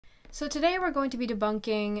So today we're going to be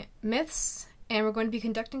debunking myths, and we're going to be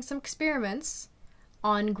conducting some experiments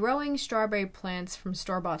on growing strawberry plants from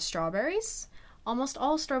store-bought strawberries. Almost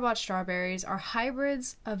all store-bought strawberries are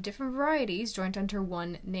hybrids of different varieties joined under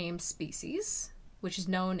one named species, which is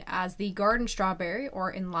known as the garden strawberry, or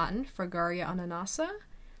in Latin, Fragaria Ananassa.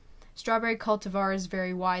 Strawberry cultivars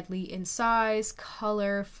vary widely in size,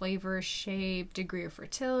 color, flavor, shape, degree of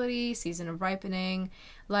fertility, season of ripening,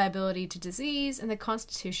 liability to disease, and the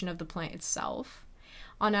constitution of the plant itself.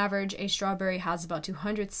 On average, a strawberry has about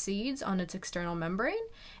 200 seeds on its external membrane,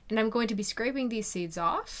 and I'm going to be scraping these seeds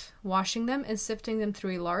off, washing them, and sifting them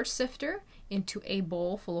through a large sifter into a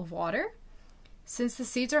bowl full of water. Since the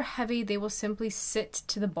seeds are heavy, they will simply sit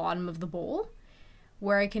to the bottom of the bowl,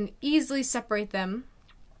 where I can easily separate them.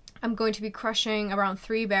 I'm going to be crushing around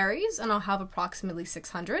 3 berries, and I'll have approximately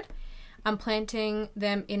 600. I'm planting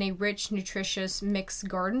them in a rich, nutritious, mixed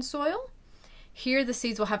garden soil. Here, the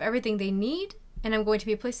seeds will have everything they need, and I'm going to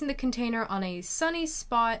be placing the container on a sunny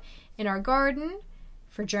spot in our garden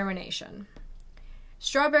for germination.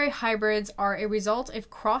 Strawberry hybrids are a result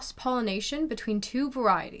of cross-pollination between 2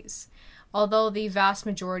 varieties, although the vast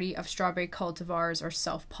majority of strawberry cultivars are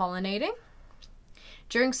self-pollinating.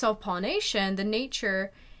 During self-pollination,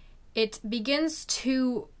 it begins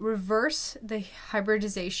to reverse the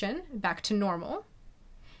hybridization back to normal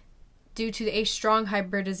due to a strong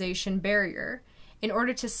hybridization barrier in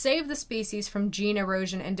order to save the species from gene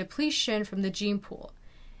erosion and depletion from the gene pool,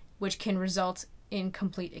 which can result in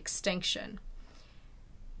complete extinction.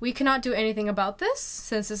 We cannot do anything about this,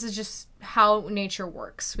 since this is just how nature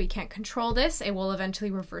works. We can't control this. It will eventually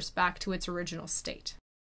reverse back to its original state.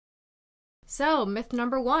 So, myth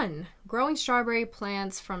number 1, growing strawberry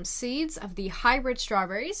plants from seeds of the hybrid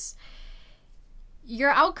strawberries. Your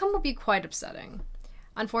outcome will be quite upsetting.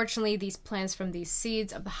 Unfortunately, these plants from these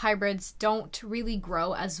seeds of the hybrids don't really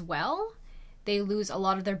grow as well. They lose a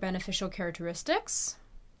lot of their beneficial characteristics.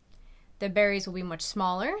 The berries will be much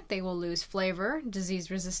smaller. They will lose flavor,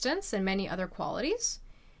 disease resistance, and many other qualities.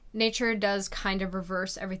 Nature does kind of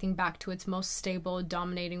reverse everything back to its most stable,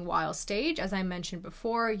 dominating wild stage. As I mentioned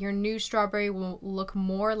before, your new strawberry will look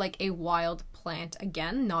more like a wild plant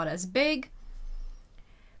again, not as big.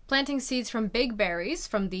 Planting seeds from big berries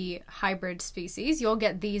from the hybrid species, you'll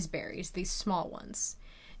get these berries, these small ones.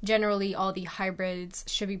 Generally, all the hybrids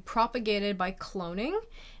should be propagated by cloning,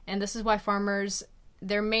 and this is why farmers,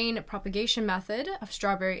 their main propagation method of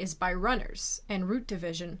strawberry is by runners and root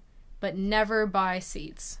division, but never by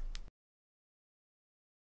seeds.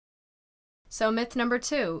 So myth number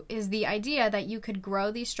 2 is the idea that you could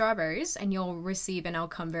grow these strawberries and you'll receive an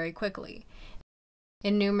outcome very quickly.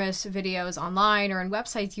 In numerous videos online or on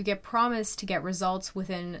websites, you get promised to get results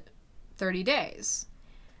within 30 days.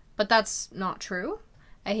 But that's not true.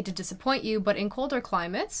 I hate to disappoint you, but in colder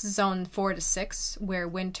climates, zone 4 to 6, where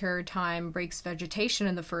winter time breaks vegetation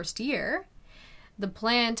in the first year, the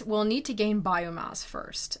plant will need to gain biomass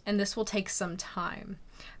first, and this will take some time.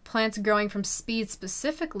 Plants growing from seeds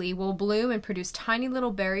specifically will bloom and produce tiny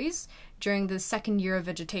little berries during the second year of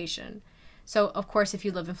vegetation. So, of course, if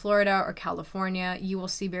you live in Florida or California, you will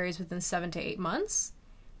see berries within 7 to 8 months.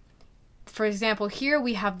 For example, here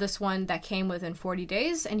we have this one that came within 40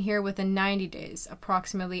 days, and here within 90 days,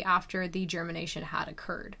 approximately after the germination had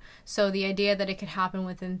occurred. So the idea that it could happen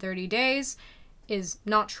within 30 days is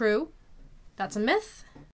not true. That's a myth.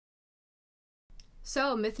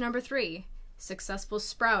 So, myth number 3, successful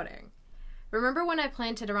sprouting. Remember when I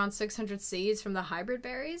planted around 600 seeds from the hybrid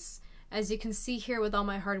berries? As you can see here, with all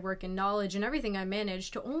my hard work and knowledge and everything, I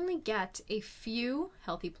managed to only get a few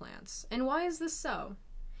healthy plants. And why is this so?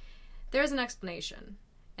 There's an explanation,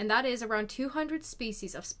 and that is around 200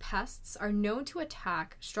 species of pests are known to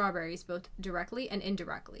attack strawberries both directly and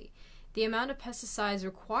indirectly. The amount of pesticides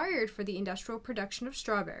required for the industrial production of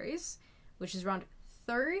strawberries, which is around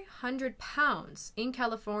 300 pounds in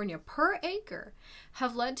California per acre,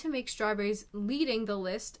 have led to make strawberries leading the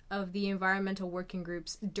list of the Environmental Working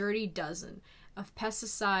Group's dirty dozen of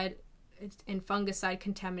pesticide and fungicide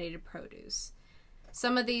contaminated produce.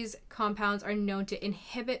 Some of these compounds are known to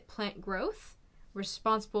inhibit plant growth,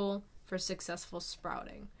 responsible for successful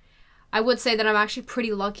sprouting. I would say that I'm actually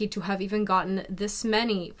pretty lucky to have even gotten this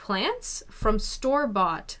many plants from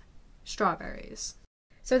store-bought strawberries.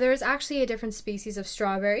 So there is actually a different species of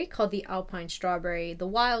strawberry called the alpine strawberry, the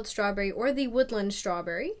wild strawberry, or the woodland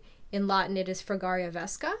strawberry. In Latin, it is Fragaria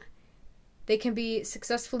vesca. They can be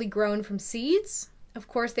successfully grown from seeds. Of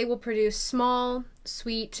course, they will produce small,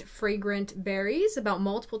 sweet, fragrant berries about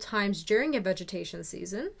multiple times during a vegetation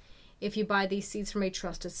season. If you buy these seeds from a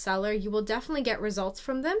trusted seller, you will definitely get results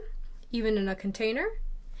from them, even in a container.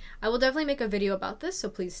 I will definitely make a video about this, so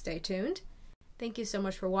please stay tuned. Thank you so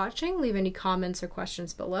much for watching. Leave any comments or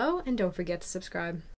questions below, and don't forget to subscribe.